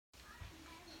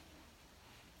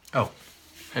Oh,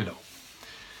 hello.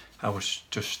 I was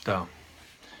just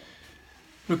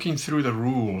looking through the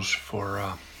rules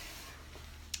for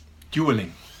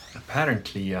dueling.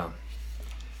 Apparently, as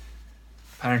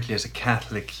a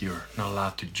Catholic, you're not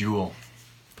allowed to duel.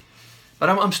 But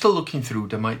I'm still looking through.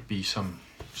 There might be some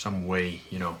way,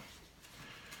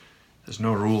 There's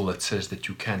no rule that says that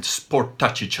you can't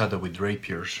touch each other with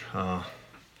rapiers. I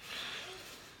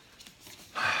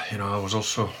was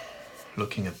also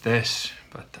looking at this,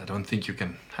 but I don't think you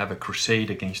can have a crusade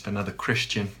against another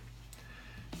Christian.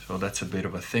 So that's a bit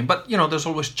of a thing. But, there's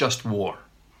always just war.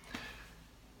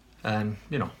 And,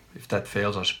 if that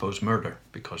fails, I suppose murder,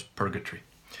 because purgatory.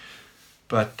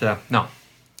 But no,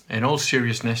 in all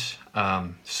seriousness,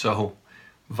 so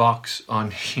Vox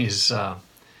on his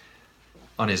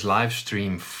live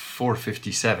stream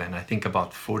 457, I think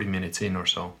about 40 minutes in or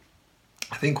so,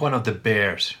 I think one of the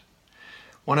bears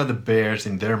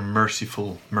in their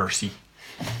merciful mercy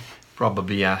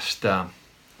probably asked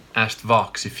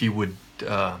Vox if he would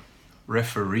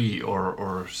referee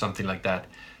or something like that,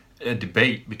 a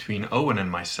debate between Owen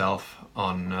and myself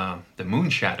on the moon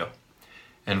shadow.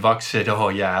 And Vox said, oh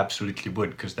yeah, absolutely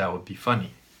would, because that would be funny.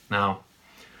 Now,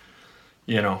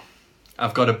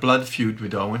 I've got a blood feud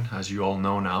with Owen, as you all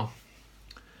know now.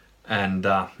 And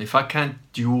if I can't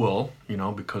duel,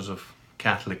 because of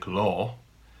Catholic law,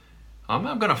 I'm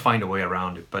going to find a way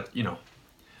around it. But,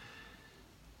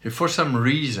 if for some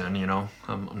reason,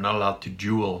 I'm not allowed to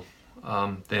duel,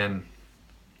 then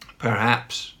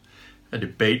perhaps a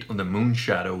debate on the moon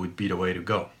shadow would be the way to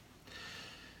go.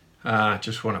 I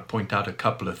just want to point out a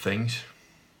couple of things.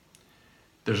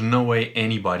 There's no way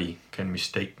anybody can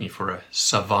mistake me for a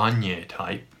Savagnier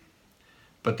type.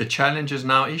 But the challenge is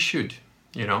now issued,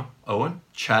 Owen,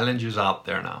 challenge is out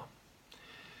there now.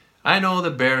 I know the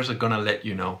bears are going to let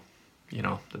you know,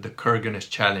 that the Kurgan has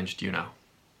challenged you now.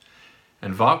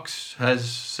 And Vox has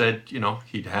said,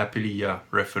 he'd happily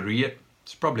referee it.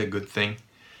 It's probably a good thing,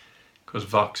 because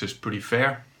Vox is pretty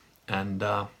fair. And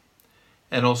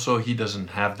also he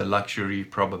doesn't have the luxury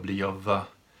probably of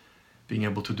being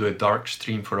able to do a dark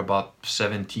stream for about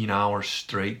 17 hours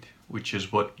straight, which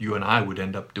is what you and I would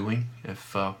end up doing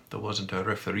if there wasn't a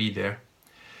referee there.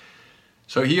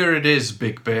 So here it is,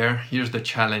 Big Bear. Here's the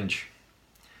challenge.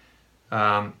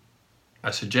 I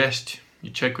suggest you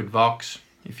check with Vox.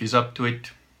 If he's up to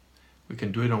it, we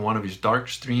can do it on one of his dark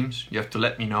streams. You have to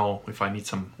let me know if I need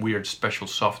some weird special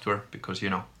software, because,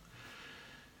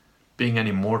 being an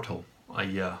immortal,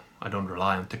 I don't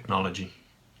rely on technology,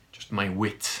 just my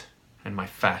wit and my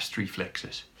fast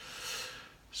reflexes.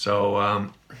 So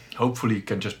hopefully it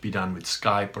can just be done with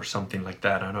Skype or something like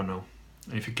that. I don't know.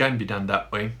 And if it can be done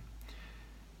that way,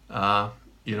 I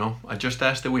just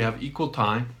ask that we have equal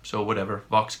time. So whatever,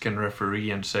 Vox can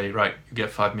referee and say, right, you get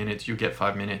 5 minutes, you get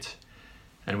 5 minutes.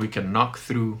 And we can knock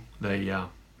through the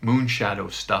moon shadow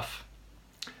stuff.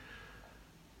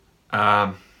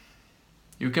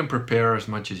 You can prepare as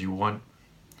much as you want.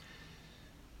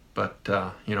 But,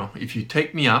 if you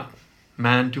take me up,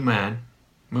 man to man,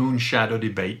 moon shadow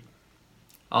debate,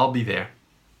 I'll be there.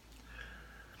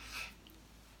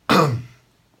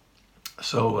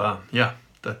 So,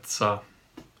 that's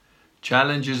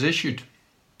challenge is issued.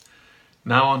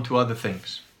 Now on to other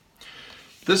things.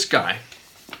 This guy,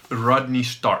 Rodney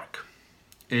Stark,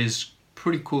 is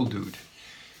pretty cool dude.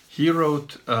 He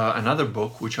wrote another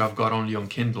book, which I've got only on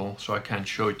Kindle, so I can't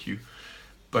show it to you.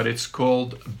 But it's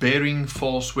called Bearing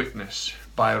False Witness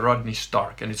by Rodney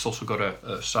Stark. And it's also got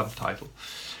a subtitle,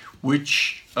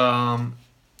 which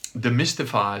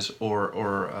demystifies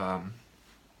or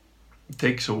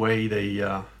takes away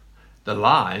the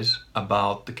lies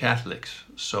about the Catholics.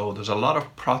 So there's a lot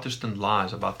of Protestant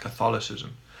lies about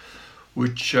Catholicism,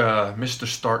 which Mr.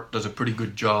 Stark does a pretty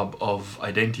good job of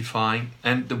identifying.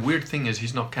 And the weird thing is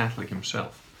he's not Catholic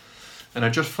himself. And I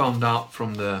just found out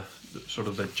from the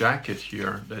jacket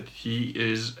here that he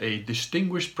is a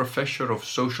distinguished professor of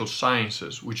social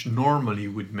sciences, which normally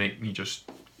would make me just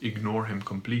ignore him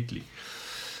completely.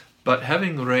 But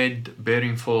having read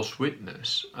Bearing False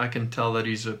Witness, I can tell that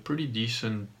he's a pretty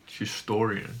decent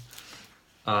historian.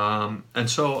 And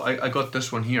so I got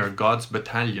this one here, God's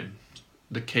Battalion,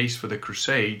 the case for the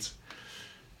Crusades,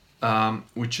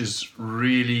 which is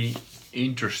really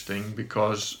interesting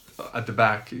because at the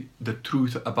back, the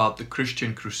truth about the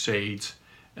Christian Crusades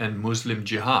and Muslim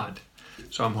jihad.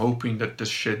 So I'm hoping that this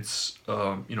sheds,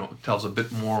 tells a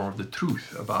bit more of the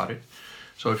truth about it.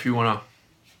 So if you want to,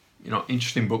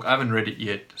 interesting book. I haven't read it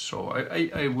yet, so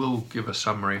I will give a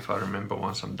summary if I remember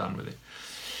once I'm done with it.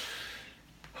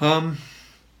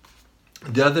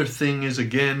 The other thing is,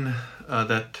 again,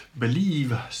 that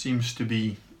believe seems to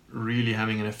be really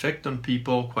having an effect on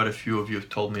people. Quite a few of you have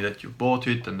told me that you bought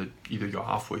it and that either you're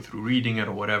halfway through reading it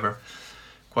or whatever.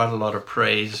 Quite a lot of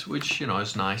praise, which, you know,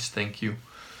 is nice. Thank you.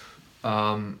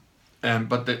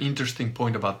 But the interesting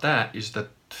point about that is that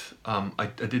I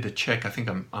did a check. I think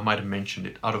I might have mentioned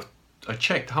it. I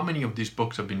checked how many of these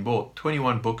books have been bought.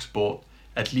 21 books bought,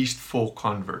 at least 4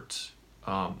 converts,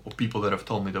 or people that have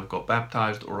told me they've got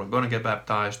baptized or are going to get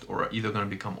baptized or are either going to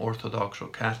become Orthodox or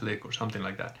Catholic or something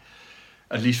like that.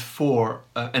 At least 4,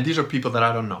 and these are people that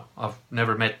I don't know. I've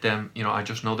never met them. You know, I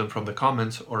just know them from the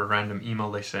comments or a random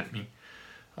email they sent me,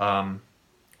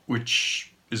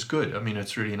 which is good. I mean,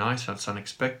 it's really nice. That's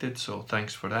unexpected. So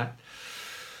thanks for that.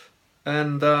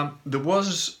 And there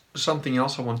was something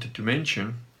else I wanted to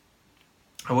mention.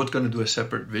 I was going to do a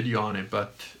separate video on it,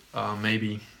 but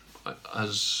maybe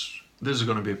as this is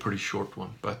going to be a pretty short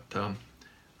one, but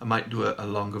I might do a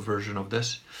longer version of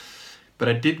this. But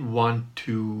I did want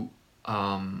to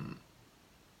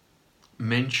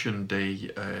mention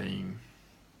the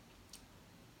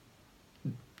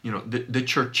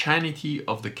churchanity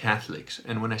of the Catholics.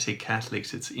 And when I say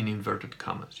Catholics, it's in inverted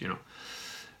commas. You know,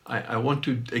 I want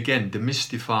to again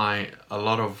demystify a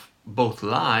lot of both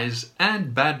lies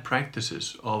and bad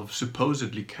practices of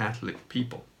supposedly Catholic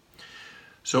people.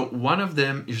 So one of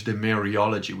them is the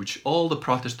Mariology, which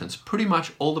pretty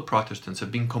much all the Protestants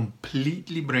have been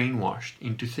completely brainwashed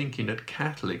into thinking that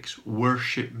Catholics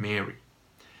worship Mary.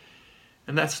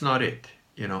 And that's not it.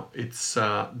 You know, it's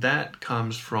that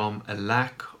comes from a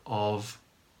lack of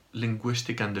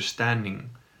linguistic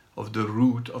understanding of the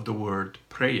root of the word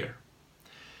prayer.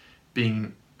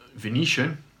 Being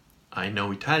Venetian, I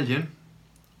know Italian,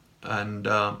 and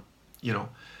the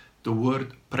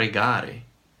word pregare,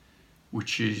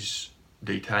 which is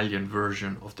the Italian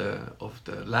version of the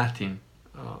Latin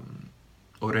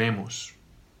oremus,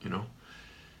 you know,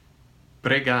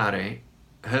 pregare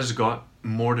has got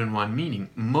more than one meaning.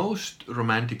 Most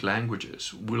Romantic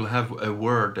languages will have a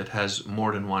word that has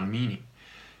more than one meaning,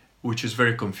 which is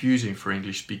very confusing for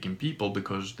English-speaking people,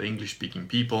 because the English-speaking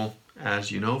people,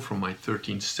 as you know from my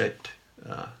 13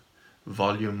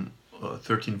 volume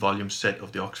set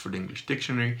of the Oxford English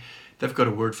Dictionary, they've got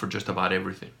a word for just about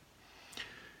everything.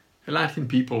 The Latin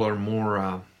people are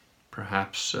more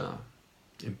perhaps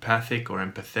empathic or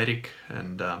empathetic,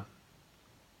 and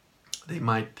they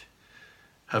might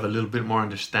have a little bit more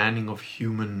understanding of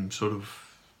human sort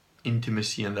of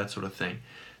intimacy and that sort of thing.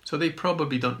 So they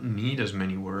probably don't need as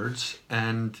many words,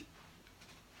 and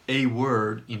a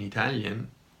word in Italian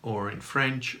or in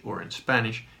French or in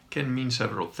Spanish can mean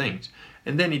several things.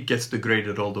 And then it gets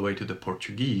degraded all the way to the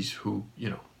Portuguese, who, you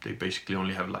know, they basically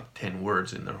only have like 10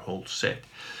 words in their whole set.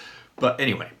 But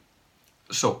anyway,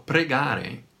 so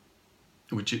pregare,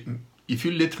 which if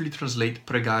you literally translate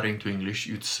pregare into English,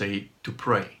 you'd say to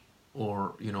pray,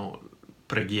 or, you know,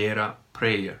 preghiera,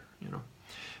 prayer, you know.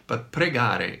 But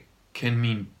pregare can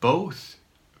mean both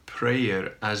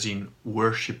prayer as in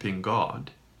worshipping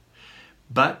God,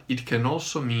 but it can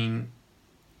also mean,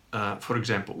 for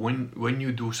example, when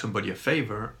you do somebody a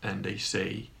favor and they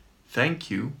say thank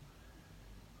you,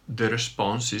 the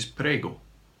response is prego.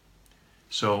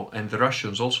 So, and the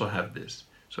Russians also have this.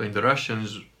 So in the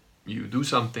Russians, you do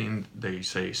something, they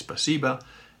say spasiba,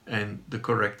 and the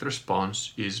correct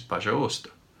response is pожалуйста.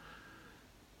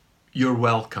 You're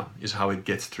welcome is how it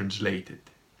gets translated.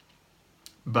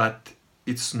 But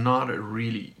it's not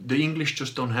really, the English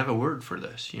just don't have a word for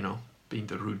this, you know, being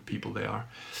the rude people they are.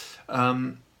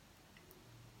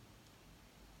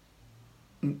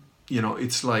 You know,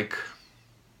 it's like,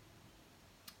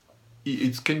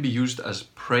 it can be used as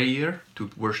prayer to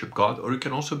worship God, or it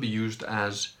can also be used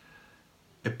as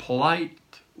a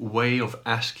polite way of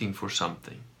asking for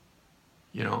something.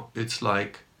 You know, it's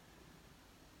like,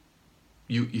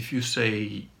 if you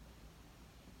say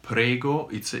prego,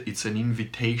 it's an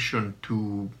invitation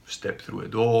to step through a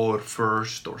door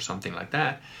first or something like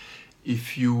that.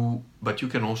 But you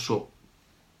can also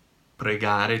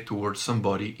pregare towards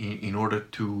somebody in order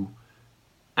to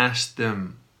ask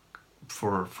them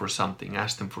for something,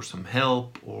 ask them for some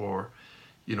help, or,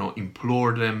 you know,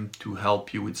 implore them to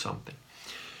help you with something.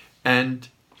 And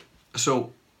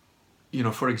so, you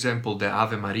know, for example, the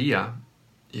Ave Maria,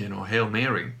 you know, Hail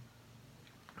Mary,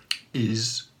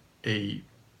 is a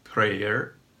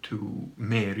prayer to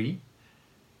Mary,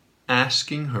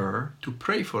 asking her to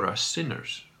pray for us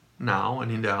sinners now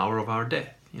and in the hour of our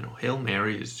death. You know, Hail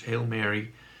Mary is Hail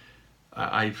Mary.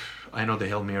 I know the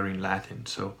Hail Mary in Latin,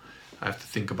 so I have to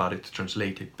think about it to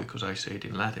translate it, because I say it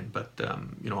in Latin. But,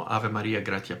 you know, Ave Maria,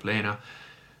 gratia plena,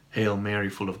 Hail Mary,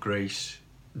 full of grace,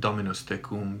 Dominus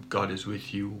tecum, God is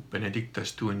with you,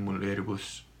 benedictus tu in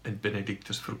mulieribus, et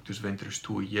benedictus fructus ventris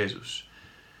tui, Jesus.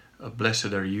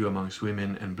 Blessed are you amongst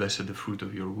women, and blessed the fruit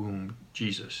of your womb,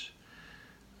 Jesus.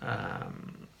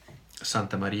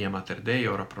 Santa Maria Mater Dei,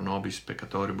 ora pro nobis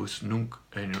peccatoribus, nunc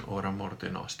et in hora morte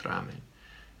nostra. Amen.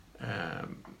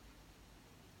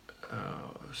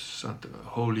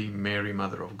 Holy Mary,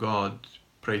 Mother of God,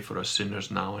 pray for us sinners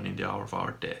now and in the hour of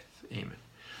our death. Amen.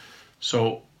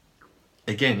 So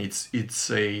again, it's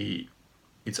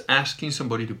asking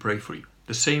somebody to pray for you.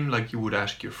 The same like you would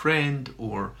ask your friend,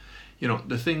 or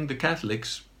the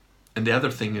Catholics, and the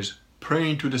other thing is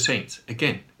praying to the saints.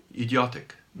 Again,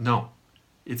 idiotic. No,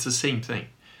 it's the same thing.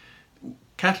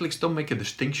 Catholics don't make a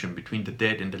distinction between the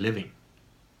dead and the living.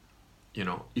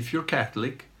 If you're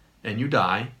Catholic and you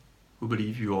die, we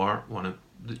believe you're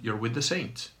with the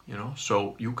saints.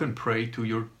 So you can pray to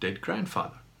your dead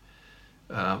grandfather,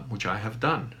 which I have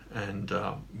done, and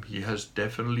he has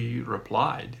definitely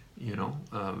replied,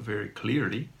 very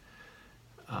clearly,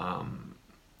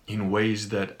 in ways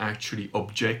that actually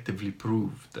objectively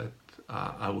prove that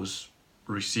I was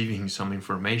receiving some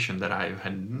information that I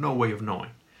had no way of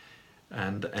knowing,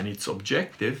 and it's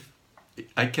objective.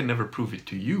 I can never prove it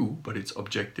to you, but it's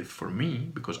objective for me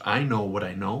because I know what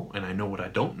I know and I know what I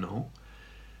don't know.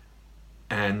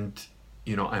 And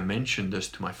I mentioned this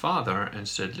to my father and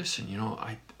said, listen,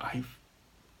 I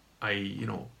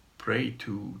pray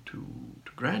to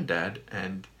Granddad,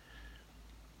 and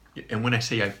when I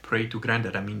say I pray to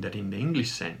Granddad, I mean that in the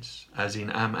English sense, as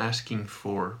in I'm asking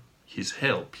for his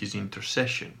help, his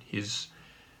intercession, his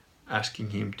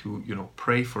asking him to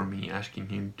pray for me, asking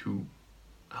him to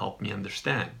help me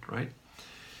understand, right?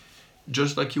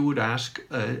 Just like you would ask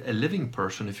a living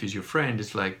person, if he's your friend,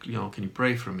 it's like, can you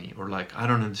pray for me? Or like, I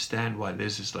don't understand why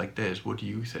this is like this. What do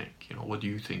you think? What do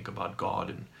you think about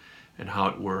God and how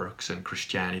it works and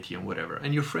Christianity and whatever?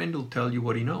 And your friend will tell you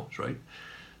what he knows, right?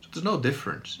 So there's no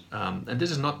difference. And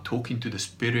this is not talking to the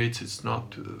spirits. It's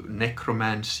not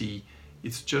necromancy.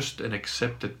 It's just an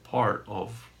accepted part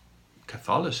of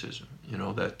Catholicism,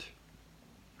 that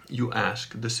you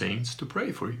ask the saints to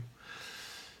pray for you.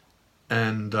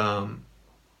 And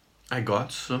I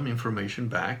got some information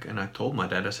back, and I told my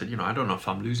dad, I said, I don't know if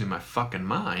I'm losing my fucking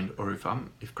mind or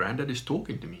if Granddad is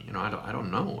talking to me. I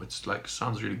don't know. It's like,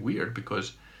 sounds really weird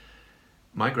because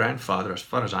my grandfather, as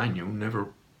far as I knew,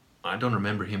 I don't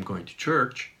remember him going to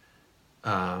church.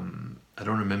 I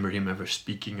don't remember him ever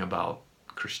speaking about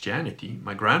Christianity.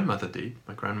 My grandmother did.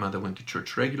 My grandmother went to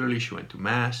church regularly. She went to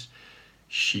mass.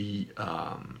 She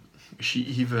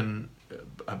even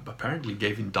apparently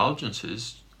gave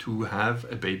indulgences to have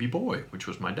a baby boy, which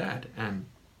was my dad. And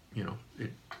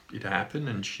it happened,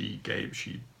 and she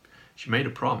made a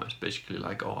promise, basically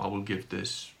like, I will give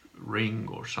this ring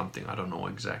or something, I don't know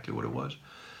exactly what it was,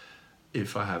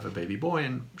 if I have a baby boy.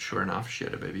 And sure enough, she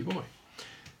had a baby boy,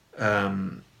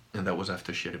 and that was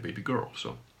after she had a baby girl.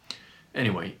 So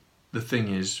anyway, the thing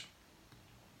is,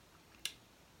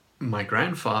 my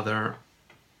grandfather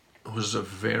was a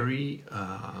very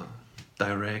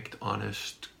direct,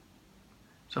 honest,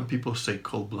 some people say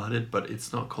cold-blooded, but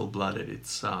it's not cold-blooded.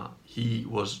 It's he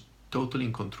was totally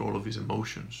in control of his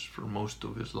emotions for most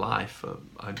of his life.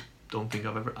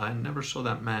 I never saw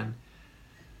that man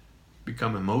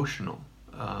become emotional.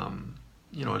 A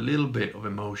little bit of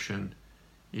emotion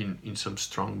in some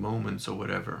strong moments or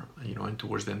whatever, and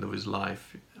towards the end of his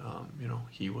life,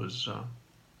 he was,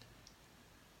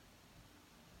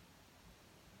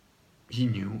 he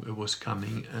knew it was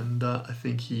coming, and I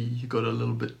think he got a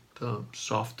little bit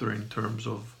softer in terms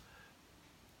of,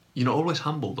 always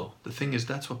humble though. The thing is,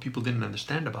 that's what people didn't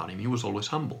understand about him. He was always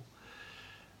humble.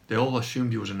 They all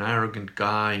assumed he was an arrogant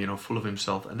guy, full of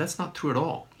himself, and that's not true at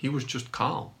all. He was just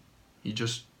calm. He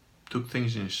just took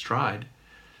things in his stride.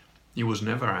 He was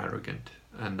never arrogant,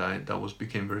 and that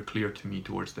became very clear to me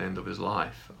towards the end of his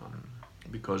life,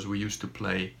 because we used to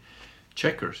play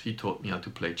checkers. He taught me how to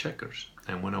play checkers,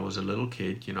 and when I was a little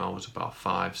kid, I was about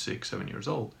 5, 6, 7 years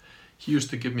old, he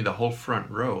used to give me the whole front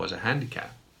row as a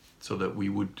handicap so that we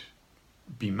would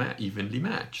be evenly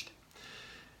matched.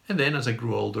 And then as I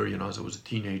grew older, as I was a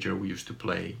teenager, we used to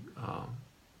play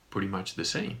pretty much the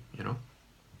same,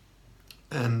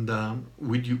 And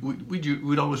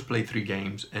we'd always play 3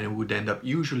 games, and it would end up,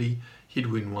 usually he'd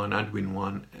win 1, I'd win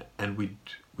 1, and we'd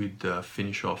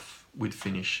finish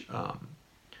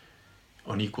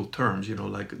on equal terms.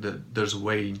 There's a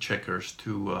way in checkers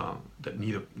to that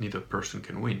neither person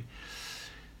can win.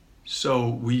 So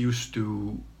we used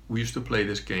to play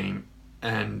this game,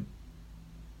 and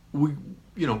we,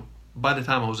 by the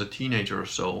time I was a teenager or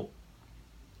so,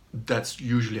 that's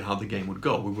usually how the game would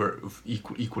go. We were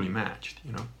equally matched,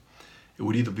 it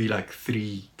would either be like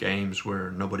 3 games where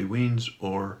nobody wins,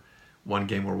 or 1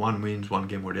 game where one wins, 1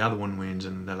 game where the other one wins,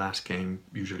 and the last game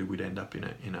usually would end up in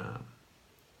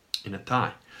a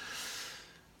tie.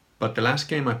 But the last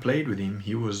game I played with him,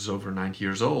 he was over 90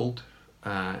 years old,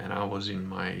 and I was in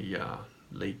my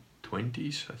late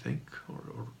 20s, I think,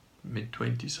 or mid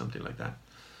 20s, something like that.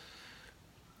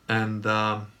 And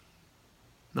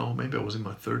no, maybe I was in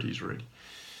my 30s already.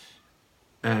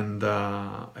 And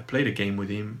I played a game with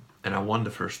him, and I won the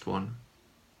first one.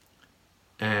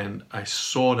 And I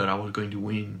saw that I was going to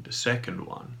win the second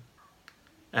one,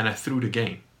 and I threw the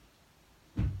game.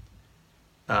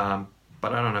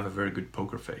 But I don't have a very good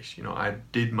poker face. You know, I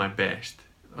did my best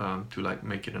to like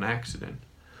make it an accident.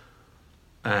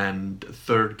 And the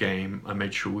third game, I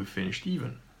made sure we finished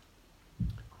even.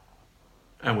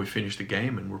 And we finished the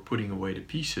game, and we're putting away the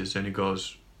pieces. And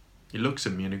he looks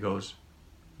at me and he goes,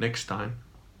 next time,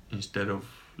 instead of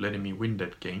letting me win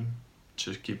that game,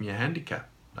 just give me a handicap,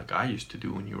 like I used to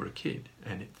do when you were a kid.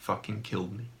 And it fucking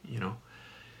killed me, you know.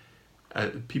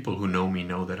 People who know me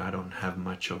know that I don't have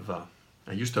much of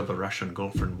I used to have a Russian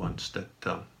girlfriend once that,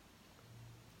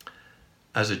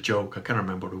 as a joke, I can't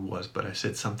remember what it was, but I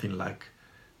said something like,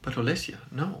 but Olesya,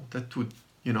 no, that would,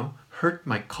 you know, hurt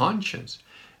my conscience.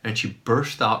 And she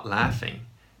burst out laughing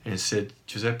and said,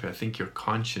 Giuseppe, I think your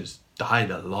conscience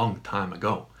died a long time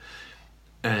ago.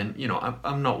 And, you know,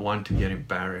 I'm not one to get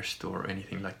embarrassed or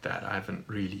anything like that. I haven't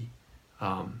really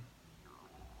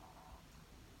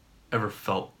ever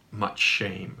felt much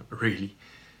shame, really.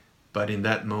 But in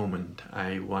that moment,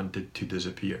 I wanted to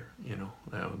disappear, you know.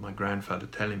 My grandfather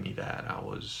telling me that,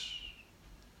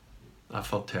 I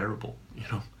felt terrible, you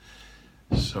know.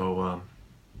 So,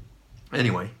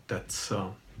 anyway, that's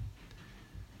a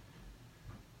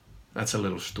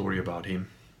little story about him.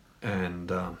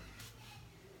 And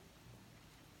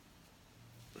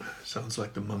sounds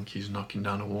like the monkey's knocking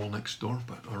down a wall next door,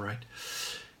 but all right.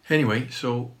 Anyway,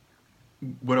 so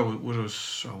what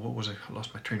was I? I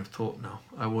lost my train of thought now.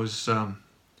 I was I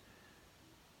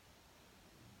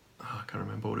can't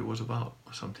remember what it was about.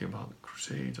 Something about the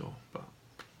Crusades, but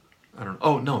I don't know.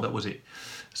 Oh no, that was it.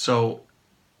 So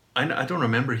I don't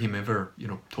remember him ever, you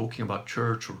know, talking about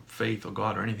church or faith or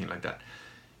God or anything like that.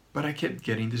 But I kept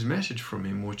getting this message from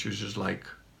him, which was just like,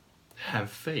 have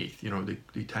faith. You know, the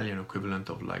Italian equivalent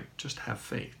of like, just have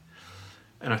faith.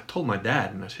 And I told my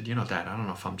dad, and I said, you know, Dad, I don't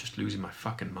know if I'm just losing my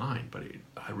fucking mind, but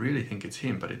I really think it's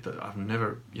him. But I've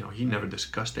never, you know, he never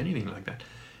discussed anything like that.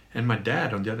 And my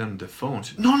dad on the other end of the phone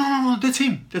said, no, that's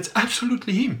him. That's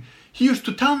absolutely him. He used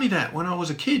to tell me that when I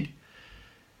was a kid.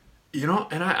 You know,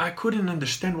 and I couldn't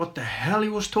understand what the hell he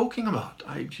was talking about.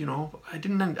 I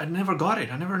never got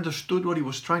it. I never understood what he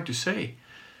was trying to say.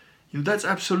 You know, that's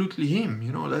absolutely him.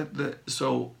 You know,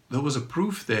 so there was a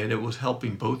proof there that was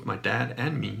helping both my dad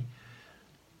and me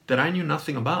that I knew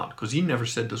nothing about, because he never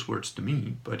said those words to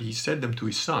me, but he said them to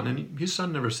his son, and his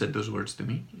son never said those words to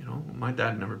me. You know, my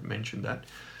dad never mentioned that.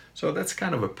 So that's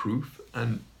kind of a proof,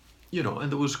 and you know, and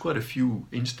there was quite a few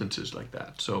instances like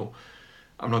that. So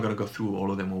I'm not going to go through all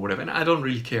of them or whatever. And I don't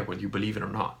really care whether you believe it or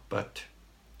not. But,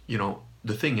 you know,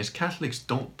 the thing is, Catholics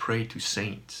don't pray to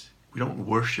saints. We don't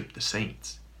worship the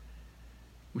saints.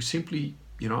 We simply,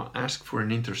 you know, ask for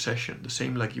an intercession. The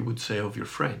same like you would say of your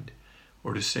friend.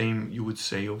 Or the same you would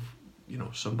say of, you know,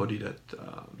 somebody that,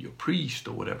 your priest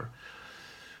or whatever.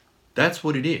 That's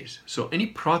what it is. So any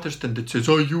Protestant that says,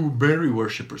 oh, you Mary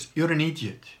worshippers, you're an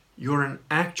idiot. You're an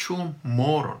actual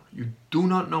moron. You do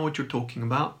not know what you're talking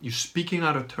about. You're speaking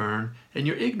out of turn, and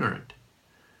you're ignorant.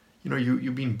 You know,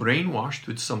 you've been brainwashed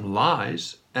with some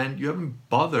lies, and you haven't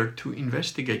bothered to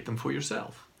investigate them for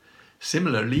yourself.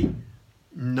 Similarly,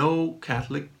 no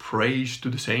Catholic prays to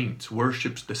the saints,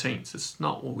 worships the saints. That's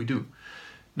not what we do.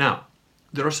 Now,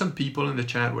 there are some people in the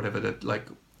chat, whatever, that like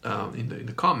in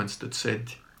the comments that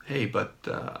said, hey, but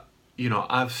you know,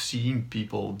 I've seen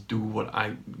people do what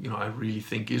I really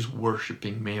think is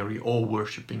worshipping Mary or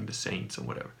worshipping the saints and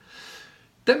whatever.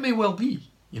 That may well be,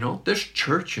 you know, there's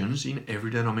churchians in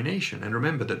every denomination. And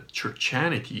remember that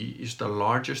churchianity is the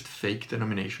largest fake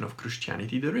denomination of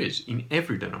Christianity there is in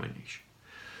every denomination.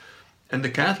 And the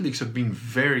Catholics have been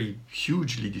very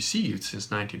hugely deceived since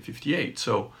 1958.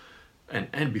 So,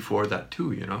 and before that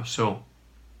too, you know, so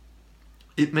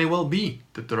it may well be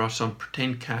that there are some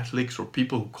pretend Catholics or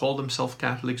people who call themselves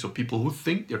Catholics or people who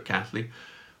think they're Catholic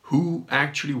who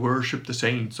actually worship the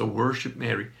saints or worship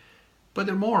Mary, but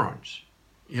they're morons.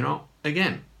 You know,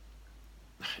 again,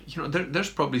 you know, there's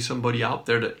probably somebody out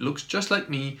there that looks just like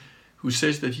me who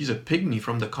says that he's a pygmy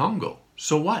from the Congo.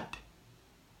 So what?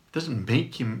 It doesn't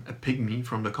make him a pygmy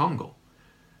from the Congo.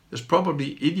 There's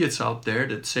probably idiots out there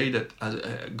that say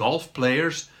that golf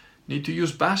players need to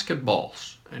use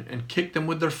basketballs and kick them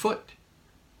with their foot.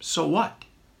 So what?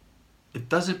 It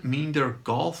doesn't mean they're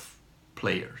golf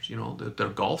players, you know, that they're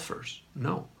golfers.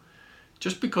 No.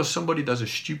 Just because somebody does a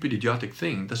stupid, idiotic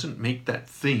thing doesn't make that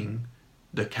thing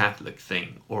the Catholic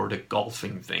thing or the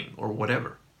golfing thing or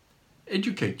whatever.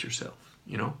 Educate yourself,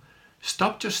 you know.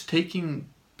 Stop just taking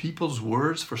people's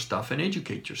words for stuff and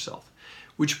educate yourself.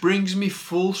 Which brings me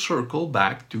full circle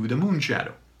back to the moon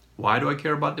shadow. Why do I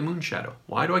care about the moon shadow?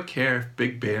 Why do I care if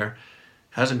Big Bear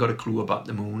hasn't got a clue about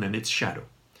the moon and its shadow?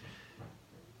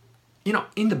 You know,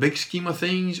 in the big scheme of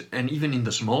things, and even in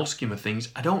the small scheme of things,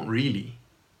 I don't really.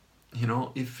 You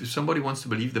know, if somebody wants to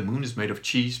believe the moon is made of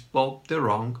cheese, well, they're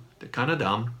wrong. They're kind of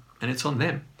dumb, and it's on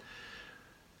them.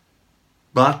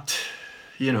 But,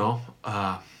 you know,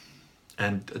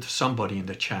 and somebody in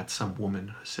the chat, some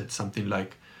woman, said something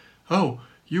like, oh,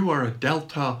 you are a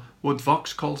Delta, what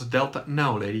Vox calls a Delta.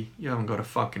 No, lady, you haven't got a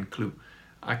fucking clue.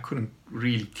 I couldn't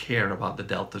really care about the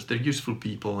Deltas. They're useful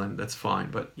people, and that's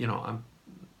fine. But, you know,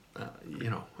 you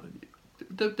know,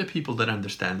 the people that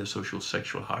understand the social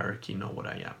sexual hierarchy know what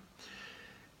I am.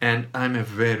 And I'm a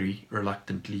very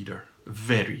reluctant leader,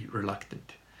 very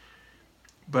reluctant.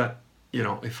 But, you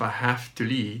know, if I have to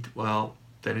lead, well,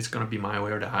 then it's going to be my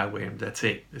way or the highway, and that's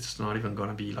it. It's not even going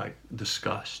to be like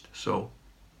discussed. So,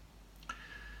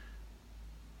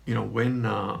 you know, when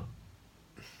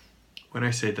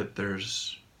I say that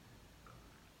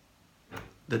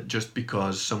that just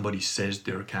because somebody says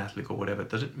they're Catholic or whatever, it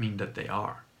doesn't mean that they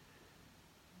are.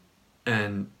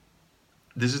 And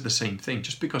this is the same thing.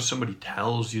 Just because somebody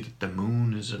tells you that the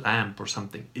moon is a lamp or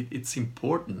something, it's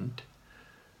important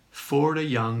for the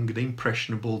young, the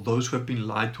impressionable, those who have been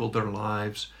lied to all their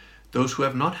lives, those who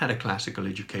have not had a classical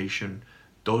education,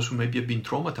 those who maybe have been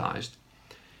traumatized.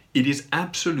 It is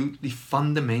absolutely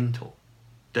fundamental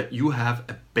that you have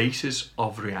a basis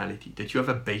of reality, that you have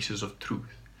a basis of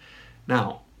truth.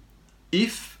 Now,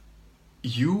 if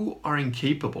you are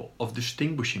incapable of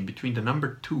distinguishing between the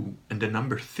number 2 and the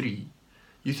number 3,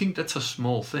 you think that's a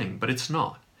small thing, but it's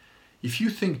not. If you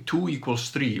think 2 equals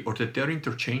 3 or that they're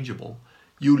interchangeable,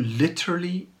 you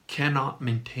literally cannot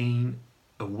maintain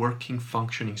a working,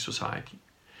 functioning society.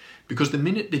 Because the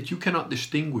minute that you cannot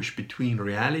distinguish between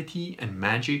reality and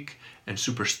magic and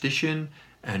superstition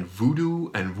and voodoo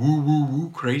and woo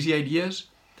crazy ideas,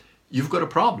 you've got a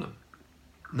problem.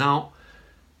 Now,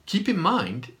 keep in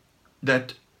mind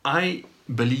that I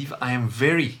believe I am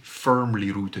very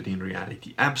firmly rooted in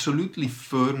reality, absolutely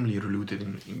firmly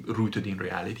rooted in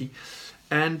reality.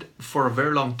 And for a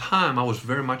very long time, I was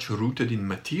very much rooted in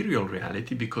material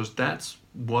reality because that's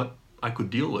what I could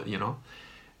deal with, you know.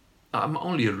 I'm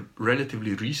only a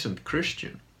relatively recent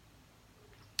Christian.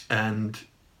 And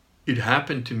it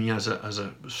happened to me as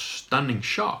a stunning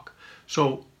shock.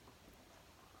 So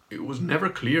it was never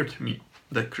clear to me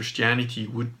that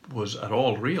Christianity was at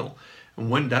all real. And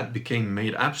when that became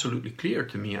made absolutely clear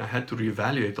to me, I had to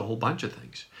reevaluate a whole bunch of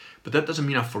things. But that doesn't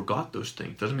mean I forgot those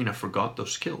things. Doesn't mean I forgot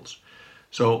those skills.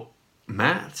 So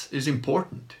maths is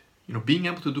important. You know, being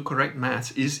able to do correct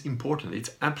maths is important. It's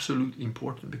absolutely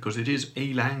important because it is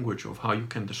a language of how you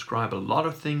can describe a lot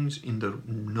of things in the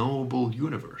knowable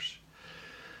universe.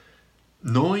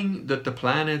 Knowing that the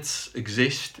planets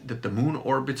exist, that the moon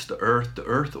orbits the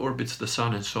earth orbits the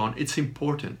sun, and so on, it's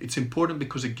important. It's important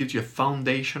because it gives you a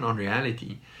foundation on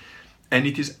reality. And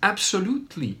it is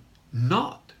absolutely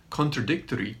not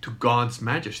contradictory to God's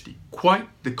majesty. Quite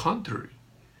the contrary.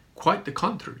 Quite the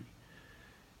contrary.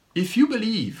 If you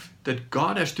believe that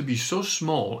God has to be so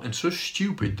small and so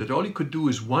stupid that all he could do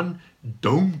is one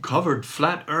dome-covered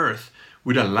flat earth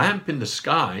with a lamp in the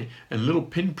sky and little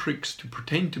pinpricks to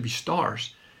pretend to be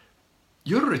stars,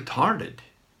 you're retarded.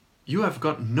 You have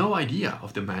got no idea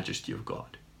of the majesty of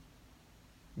God.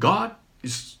 God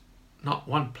is not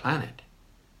one planet.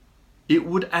 It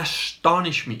would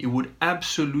astonish me. It would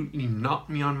absolutely knock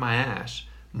me on my ass,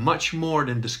 much more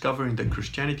than discovering that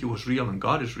Christianity was real and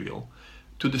God is real,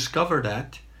 to discover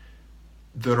that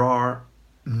there are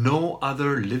no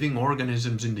other living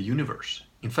organisms in the universe.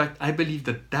 In fact, I believe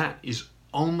that that is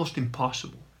almost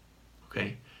impossible.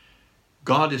 Okay?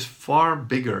 God is far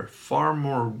bigger, far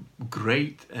more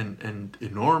great and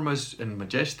enormous and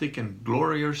majestic and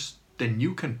glorious than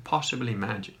you can possibly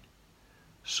imagine.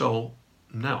 So,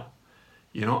 no.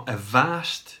 You know, a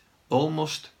vast,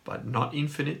 almost, but not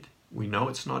infinite, we know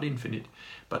it's not infinite,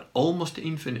 but almost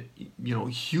infinite, you know,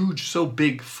 huge, so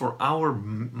big for our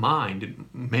mind,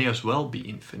 it may as well be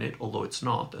infinite, although it's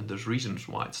not, and there's reasons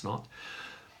why it's not,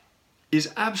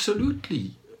 is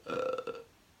absolutely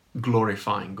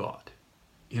glorifying God,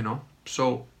 you know.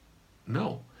 So,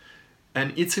 no.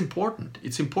 And it's important.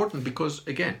 It's important because,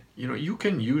 again, you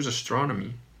can use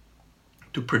astronomy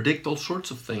to predict all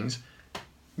sorts of things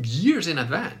years in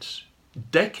advance,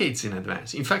 decades in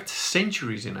advance, in fact,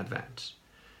 centuries in advance.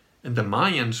 And the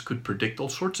Mayans could predict all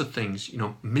sorts of things,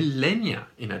 millennia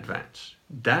in advance.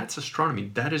 That's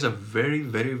astronomy. That is a very,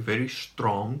 very, very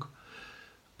strong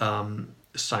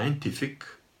scientific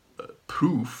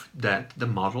proof that the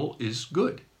model is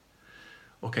good.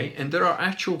 Okay, and there are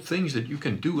actual things that you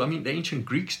can do. I mean, the ancient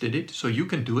Greeks did it, so you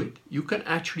can do it. You can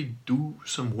actually do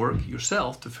some work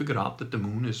yourself to figure out that the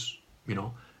moon is,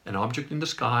 an object in the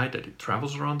sky, that it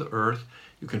travels around the Earth.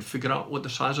 You can figure out what the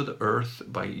size of the Earth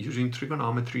by using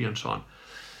trigonometry and so on.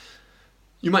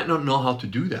 You might not know how to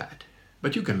do that,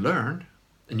 but you can learn,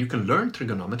 and you can learn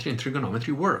trigonometry, and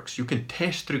trigonometry works. You can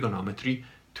test trigonometry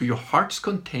to your heart's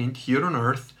content here on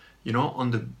Earth,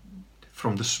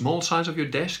 from the small size of your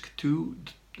desk to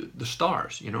the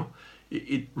stars,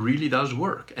 It really does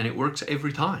work, and it works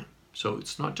every time. So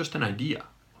it's not just an idea,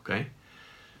 okay?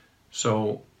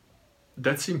 So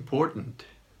that's important,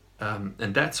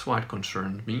 and that's what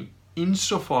concerned me,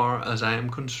 insofar as I am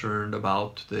concerned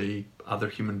about the other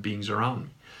human beings around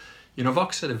me.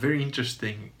 Vox said a very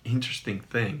interesting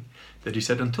thing, that he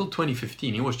said until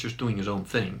 2015 he was just doing his own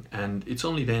thing, and it's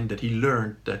only then that he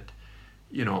learned that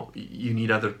you need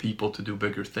other people to do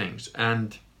bigger things.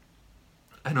 And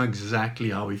I know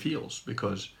exactly how he feels,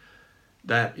 because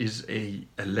that is a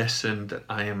lesson that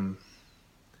I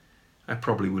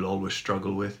probably will always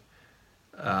struggle with.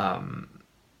 There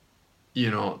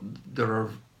are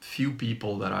few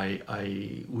people that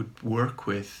I would work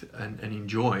with and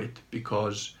enjoy it,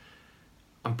 because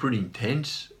I'm pretty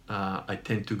intense. I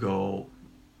tend to go,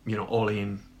 all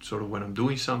in sort of when I'm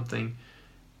doing something.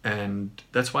 And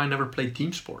that's why I never played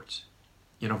team sports.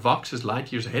 Vox is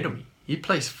light years ahead of me. He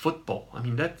plays football. I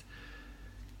mean, that's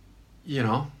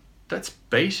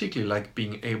basically like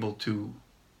being able to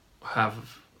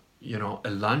have,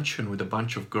 a luncheon with a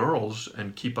bunch of girls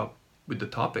and keep up with the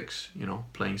topics.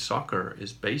 Playing soccer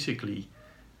is basically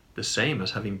the same as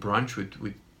having brunch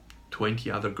with 20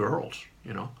 other girls,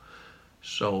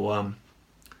 So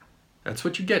that's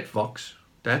what you get, Vox.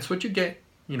 That's what you get.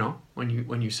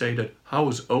 When you say that, how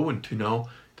is Owen to know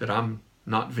that I'm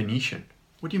not Venetian?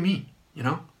 What do you mean?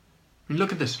 I mean,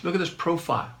 look at this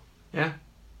profile. Yeah.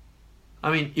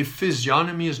 I mean, if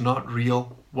physiognomy is not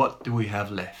real, what do we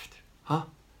have left? Huh?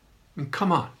 I mean,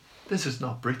 come on. This is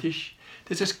not British.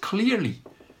 This is clearly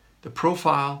the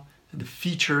profile and the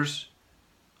features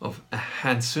of a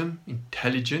handsome,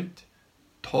 intelligent,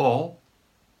 tall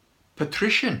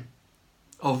patrician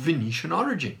of Venetian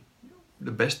origin.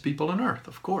 The best people on earth,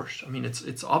 of course. I mean,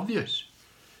 it's obvious.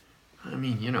 I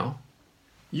mean,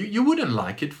 you wouldn't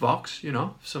like it, Vox, if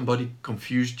somebody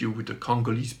confused you with a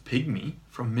Congolese pygmy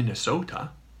from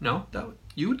Minnesota. No,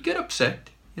 you would get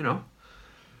upset,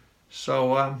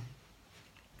 So,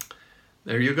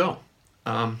 there you go.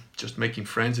 Just making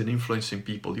friends and influencing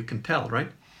people, you can tell,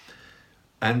 right?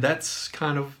 And that's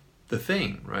kind of the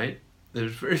thing, right?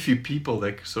 There's very few people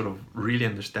that sort of really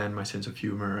understand my sense of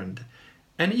humor, and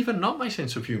even not my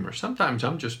sense of humor. Sometimes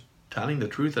I'm just telling the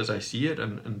truth as I see it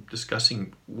and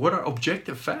discussing what are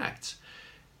objective facts.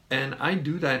 And I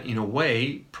do that in a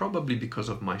way, probably because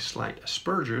of my slight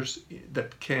Asperger's,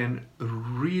 that can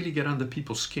really get under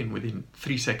people's skin within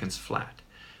 3 seconds flat.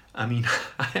 I mean,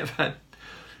 I have had,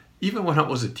 even when I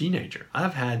was a teenager,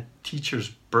 I've had teachers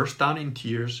burst out in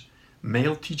tears,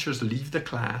 male teachers leave the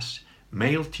class,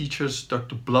 male teachers start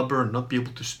to blubber and not be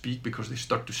able to speak because they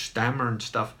start to stammer and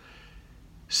stuff.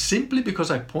 Simply because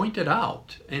I pointed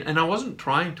out, and I wasn't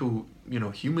trying to,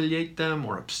 humiliate them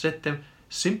or upset them,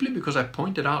 simply because I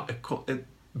pointed out a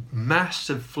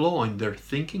massive flaw in their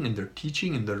thinking, in their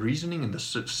teaching, in their reasoning, in the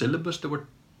syllabus they were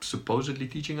supposedly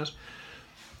teaching us.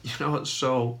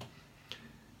 So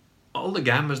all the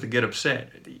gammas that get upset,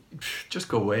 just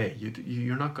go away.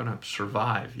 You're not going to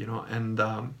survive, And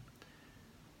I've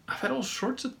had all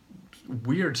sorts of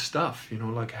weird stuff,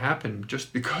 happen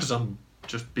just because I'm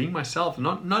just being myself,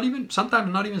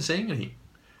 sometimes not even saying anything.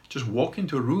 Just walk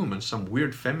into a room and some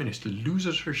weird feminist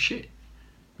loses her shit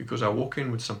because I walk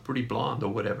in with some pretty blonde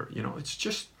or whatever. It's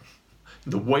just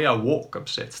the way I walk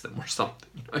upsets them or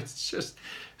something. It's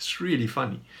really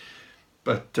funny.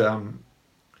 But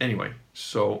anyway,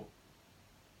 so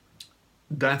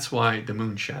that's why the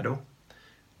moon shadow.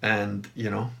 And,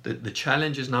 the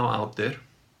challenge is now out there.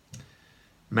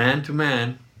 Man to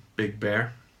man, Big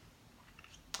Bear.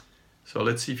 So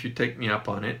let's see if you take me up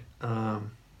on it.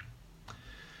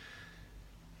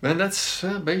 And that's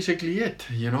basically it.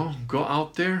 Go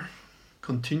out there,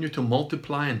 continue to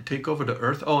multiply and take over the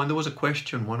earth. Oh, and there was a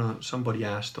question somebody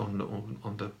asked on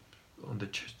the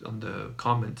on the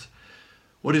comments,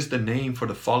 what is the name for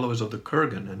the followers of the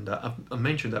Kurgan? And I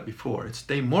mentioned that before. It's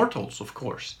the immortals, of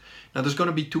course. Now there's going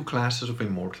to be two classes of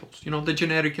immortals. You know, the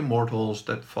generic immortals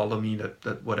that follow me,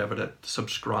 that whatever, that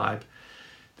subscribe.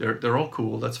 They're all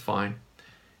cool. That's fine.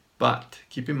 But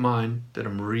keep in mind that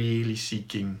I'm really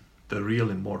seeking the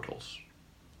real immortals,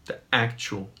 the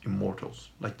actual immortals,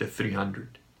 like the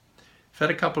 300. I've had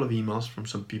a couple of emails from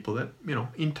some people that, you know,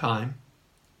 in time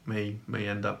may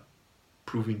end up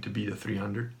proving to be the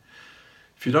 300.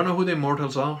 If you don't know who the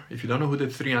immortals are, if you don't know who the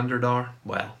 300 are,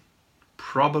 well,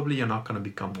 probably you're not going to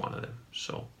become one of them.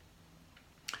 So,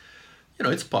 you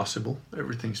know, it's possible.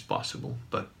 Everything's possible.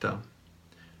 But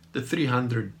the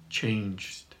 300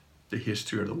 changed the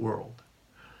history of the world.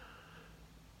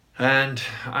 And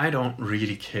I don't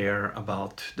really care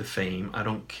about the fame. I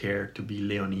don't care to be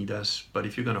Leonidas. But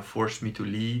if you're going to force me to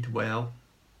lead, well,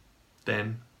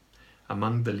 then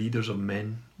among the leaders of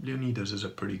men, Leonidas is a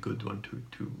pretty good one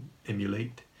to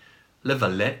emulate. Le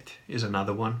Valette is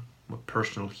another one, my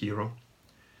personal hero.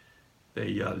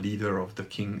 The leader of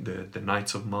the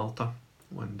Knights of Malta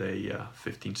when the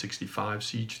 1565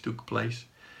 siege took place.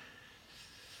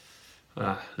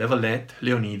 Le Valette,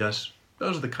 Leonidas,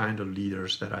 those are the kind of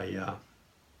leaders that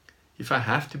if I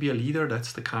have to be a leader,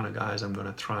 that's the kind of guys I'm going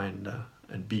to try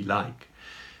and be like.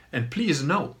 And please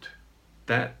note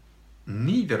that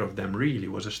neither of them really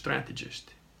was a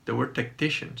strategist. They were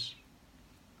tacticians,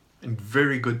 and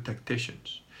very good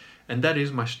tacticians. And that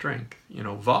is my strength. You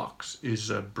know, Vox is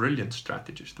a brilliant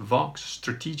strategist. Vox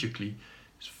strategically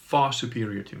is far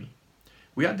superior to me.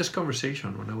 We had this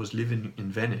conversation when I was living in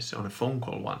Venice on a phone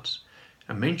call once.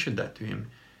 I mentioned that to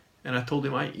him, and I told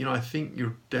him, I think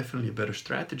you're definitely a better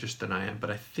strategist than I am,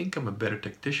 but I think I'm a better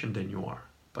tactician than you are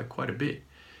by quite a bit.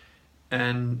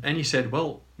 And he said,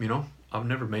 well, you know, I've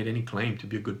never made any claim to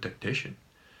be a good tactician.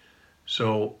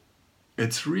 So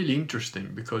it's really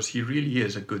interesting because he really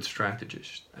is a good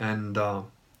strategist, and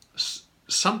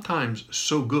sometimes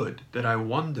so good that I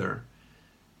wonder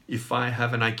if I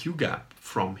have an IQ gap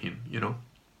from him, you know,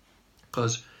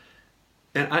 because,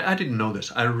 and I didn't know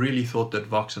this. I really thought that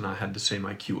Vox and I had the same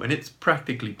IQ, and it's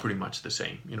practically pretty much the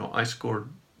same. You know, I scored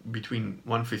between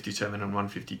 157 and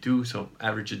 152, so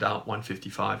average it out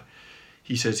 155.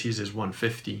 He says his is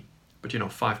 150, but you know,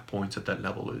 5 points at that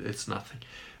level, it's nothing.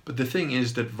 But the thing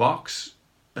is that Vox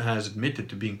has admitted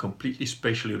to being completely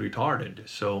spatially retarded.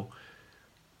 So,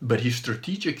 but his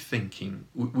strategic thinking,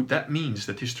 that means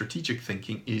that his strategic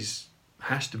thinking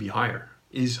has to be higher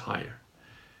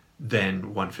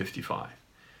than 155,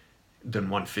 than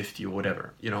 150 or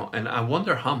whatever, you know. And I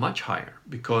wonder how much higher,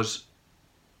 because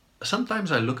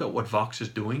sometimes I look at what Vox is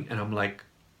doing and I'm like,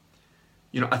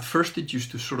 you know, at first it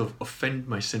used to sort of offend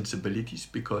my sensibilities,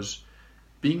 because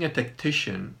being a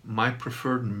tactician, my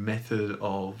preferred method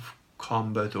of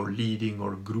combat or leading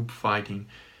or group fighting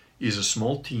is a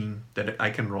small team that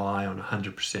I can rely on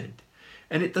 100%.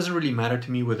 And it doesn't really matter to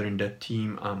me whether in that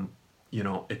team I'm, you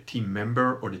know, a team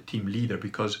member or the team leader,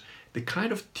 because the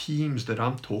kind of teams that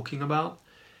I'm talking about,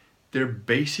 they're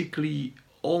basically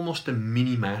almost a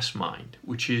mini mass mind,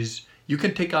 which is you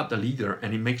can take out the leader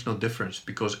and it makes no difference,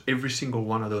 because every single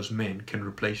one of those men can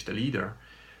replace the leader.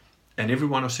 And every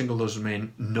one of those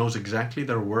men knows exactly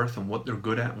their worth and what they're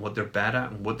good at and what they're bad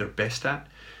at and what they're best at.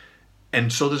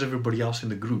 And so does everybody else in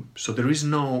the group. So there is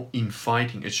no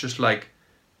infighting. It's just like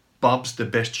Bob's the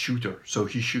best shooter, so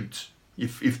he shoots.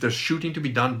 If there's shooting to be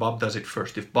done, Bob does it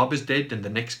first. If Bob is dead, then the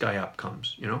next guy up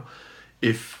comes, you know.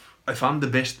 If I'm the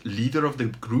best leader of the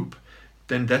group,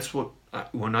 then that's what,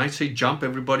 when I say jump,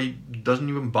 everybody doesn't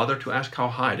even bother to ask how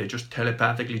high. They just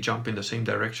telepathically jump in the same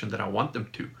direction that I want them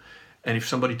to. And if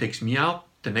somebody takes me out,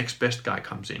 the next best guy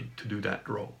comes in to do that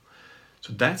role.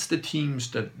 So that's the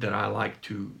teams that I like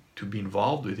to be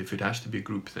involved with, if it has to be a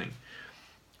group thing.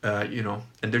 You know,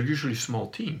 and they're usually small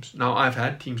teams. Now, I've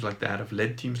had teams like that. I've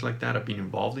led teams like that. I've been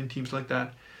involved in teams like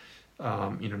that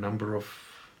in a number of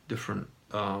different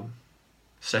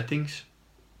settings,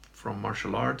 from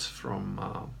martial arts,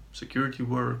 from security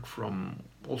work, from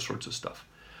all sorts of stuff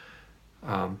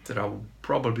that I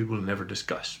probably will never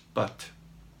discuss. But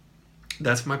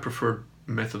that's my preferred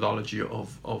methodology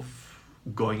of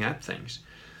going at things.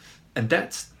 And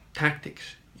that's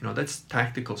tactics, you know, that's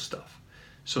tactical stuff.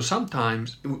 So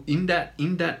sometimes in that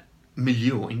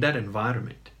milieu, in that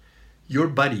environment, your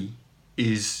buddy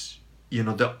is, you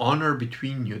know, the honor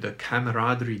between you, the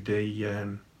camaraderie,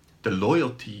 the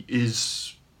loyalty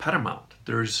is paramount.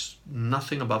 There's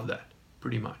nothing above that,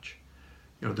 pretty much.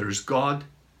 You know, there is God,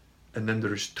 and then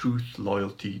there is truth,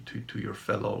 loyalty to your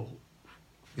fellow,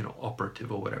 you know,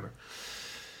 operative or whatever.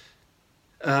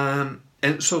 And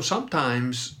so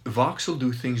sometimes Vox will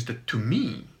do things that to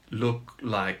me look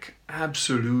like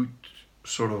absolute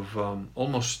sort of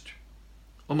almost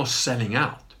selling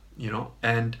out,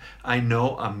 And I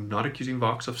know I'm not accusing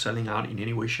Vox of selling out in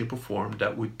any way, shape, or form.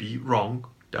 That would be wrong.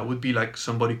 That would be like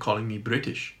somebody calling me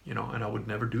British, and I would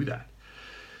never do that.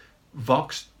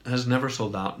 Vox has never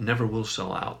sold out, never will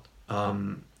sell out,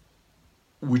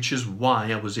 which is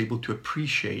why I was able to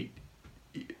appreciate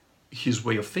his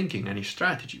way of thinking and his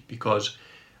strategy, because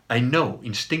I know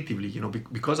instinctively,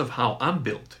 because of how I'm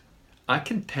built, I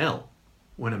can tell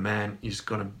when a man is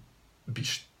going to be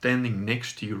standing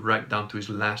next to you right down to his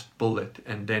last bullet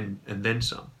and then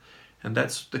some. And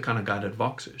that's the kind of guy that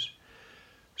Vox is.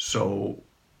 So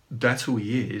that's who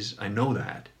he is. I know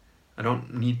that. I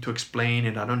don't need to explain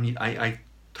it. I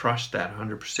trust that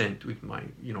 100% with my,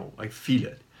 I feel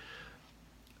it.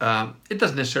 It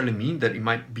doesn't necessarily mean that it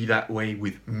might be that way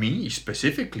with me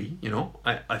specifically.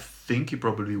 I think he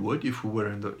probably would if we were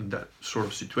in that sort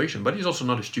of situation. But he's also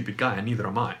not a stupid guy, and neither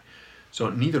am I. So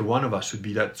neither one of us would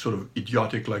be that sort of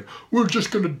idiotic, like, we're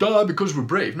just going to die because we're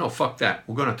brave. No, fuck that.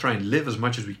 We're going to try and live as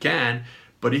much as we can.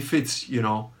 But if it's,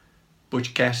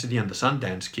 Butch Cassidy and the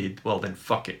Sundance Kid, well, then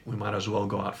fuck it. We might as well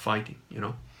go out fighting,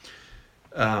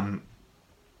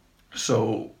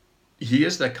 So he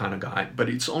is that kind of guy, but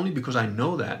it's only because I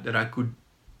know that I could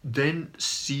then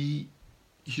see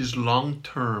his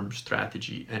long-term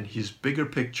strategy and his bigger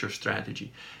picture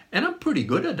strategy. And I'm pretty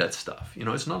good at that stuff.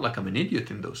 It's not like I'm an idiot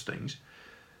in those things,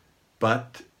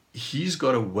 but he's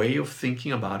got a way of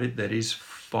thinking about it that is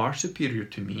far superior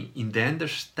to me in the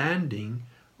understanding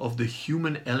of the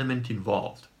human element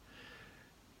involved.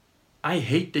 I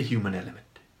hate the human element.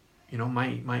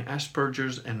 My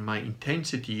Asperger's and my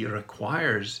intensity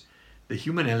requires the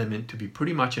human element to be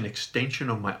pretty much an extension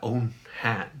of my own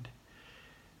hand.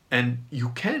 And you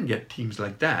can get teams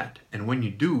like that, and when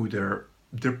you do,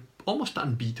 they're almost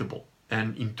unbeatable.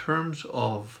 And in terms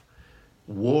of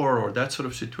war or that sort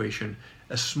of situation,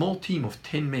 a small team of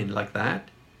 10 men like that,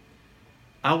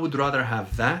 I would rather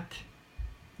have that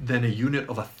than a unit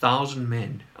of 1,000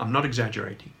 men. I'm not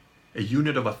exaggerating. A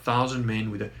unit of 1,000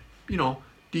 men with a,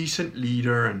 decent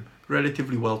leader and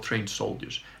relatively well-trained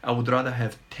soldiers. I would rather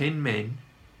have 10 men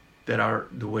that are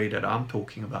the way that I'm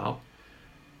talking about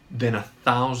than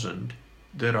 1,000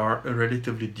 that are a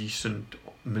relatively decent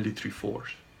military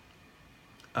force.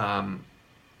 I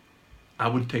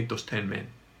would take those 10 men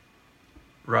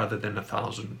rather than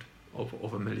 1,000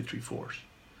 of a military force.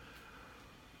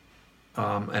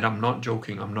 And I'm not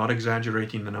joking. I'm not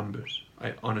exaggerating the numbers.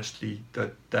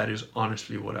 That is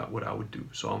honestly what I would do.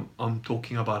 So I'm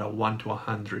talking about a 1 to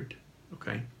 100.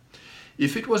 Okay.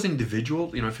 If it was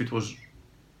individual, if it was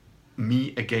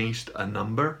me against a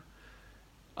number,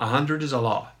 100 is a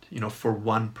lot, for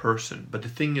one person. But the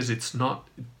thing is, it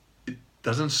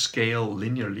doesn't scale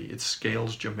linearly. It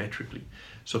scales geometrically.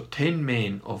 So 10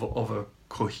 men of a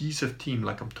cohesive team,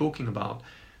 like I'm talking about,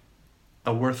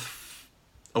 are worth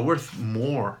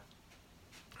more.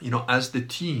 As the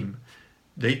team,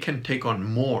 they can take on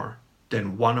more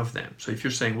than one of them. So if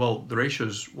you're saying, well, the ratio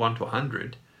is 1 to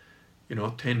 100,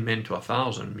 10 men to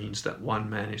 1,000 means that one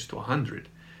man is to 100.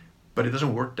 But it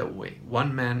doesn't work that way.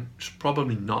 One man is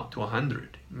probably not to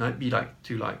 100. It might be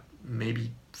to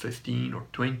maybe 15 or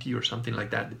 20 or something like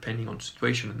that, depending on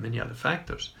situation and many other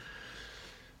factors.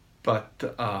 But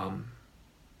the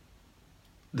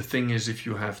thing is, if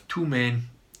you have two men,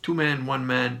 1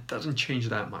 man, doesn't change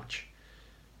that much.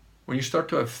 When you start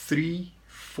to have 3,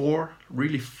 4,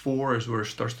 really 4 is where it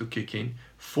starts to kick in.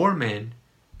 4 men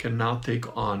can now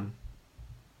take on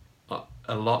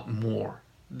a lot more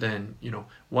than,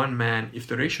 1 man. If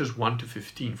the ratio is 1 to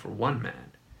 15 for 1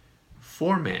 man,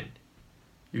 4 men,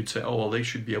 you'd say, oh, well, they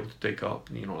should be able to take up,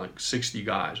 60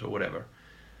 guys or whatever.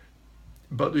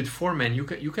 But with 4 men, you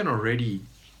can already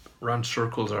run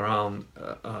circles around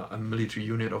a military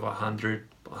unit of 100,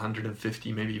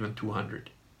 150, maybe even 200,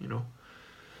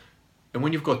 And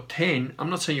when you've got 10, I'm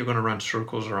not saying you're going to run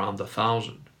circles around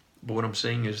 1,000, but what I'm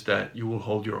saying is that you will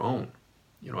hold your own.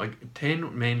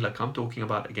 10 men like I'm talking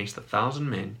about against 1,000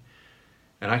 men,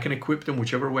 and I can equip them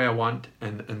whichever way I want,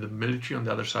 and the military on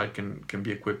the other side can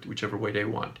be equipped whichever way they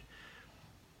want.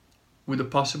 With the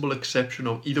possible exception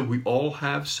of either we all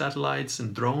have satellites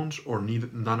and drones or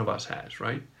none of us has,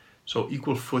 right? So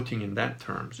equal footing in that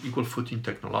terms, equal footing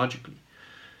technologically.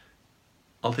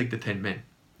 I'll take the 10 men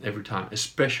every time,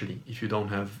 especially if you don't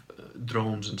have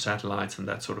drones and satellites and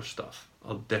that sort of stuff.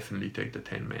 I'll definitely take the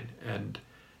 10 men, and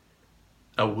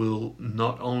I will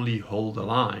not only hold the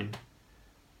line,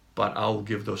 but I'll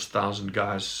give those 1,000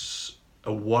 guys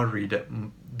a worry that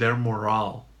their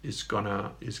morale is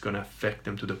gonna affect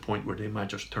them to the point where they might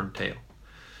just turn tail.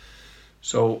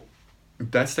 So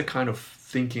that's the kind of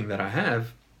thinking that I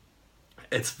have.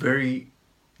 It's very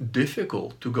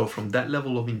difficult to go from that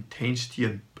level of intensity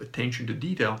and attention to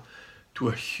detail to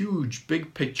a huge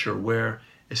big picture where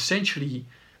essentially,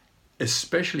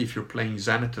 especially if you're playing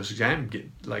Xanatos Gambit,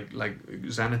 like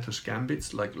Xanatos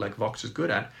Gambits, like Vox is good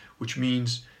at, which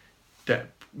means that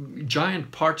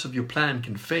giant parts of your plan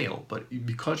can fail, but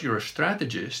because you're a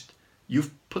strategist,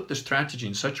 you've put the strategy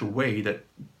in such a way that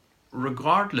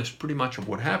regardless pretty much of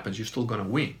what happens, you're still going to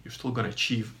win. You're still going to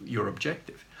achieve your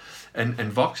objective. And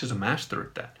Vox is a master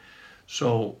at that.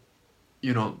 So,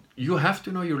 you know, you have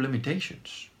to know your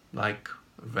limitations. Like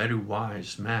a very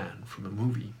wise man from a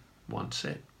movie once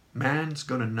said, man's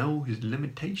going to know his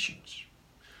limitations.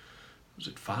 Was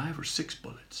it 5 or 6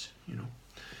 bullets, you know?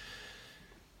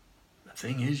 The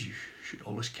thing is, you should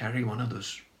always carry one of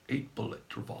those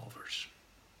 8-bullet revolvers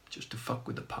just to fuck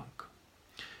with the punk.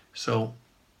 So,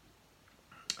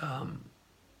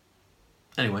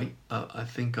 anyway, I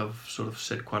think I've sort of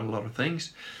said quite a lot of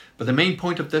things, but the main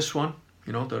point of this one,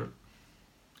 you know,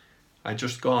 I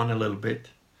just go on a little bit,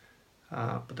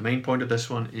 but the main point of this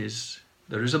one is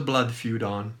there is a blood feud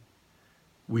on.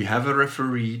 We have a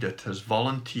referee that has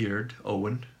volunteered,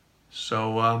 Owen,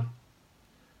 so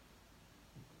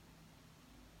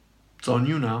it's on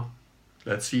you now.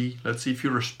 Let's see if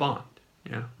you respond.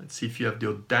 Yeah, let's see if you have the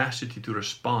audacity to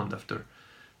respond after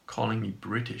calling me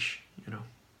British. You know,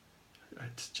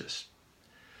 it's just,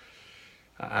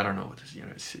 I don't know what this, you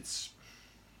know, it's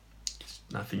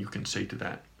nothing you can say to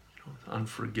that. You know, it's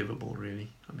unforgivable, really.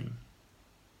 I mean,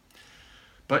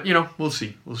 but you know, we'll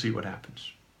see what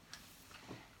happens.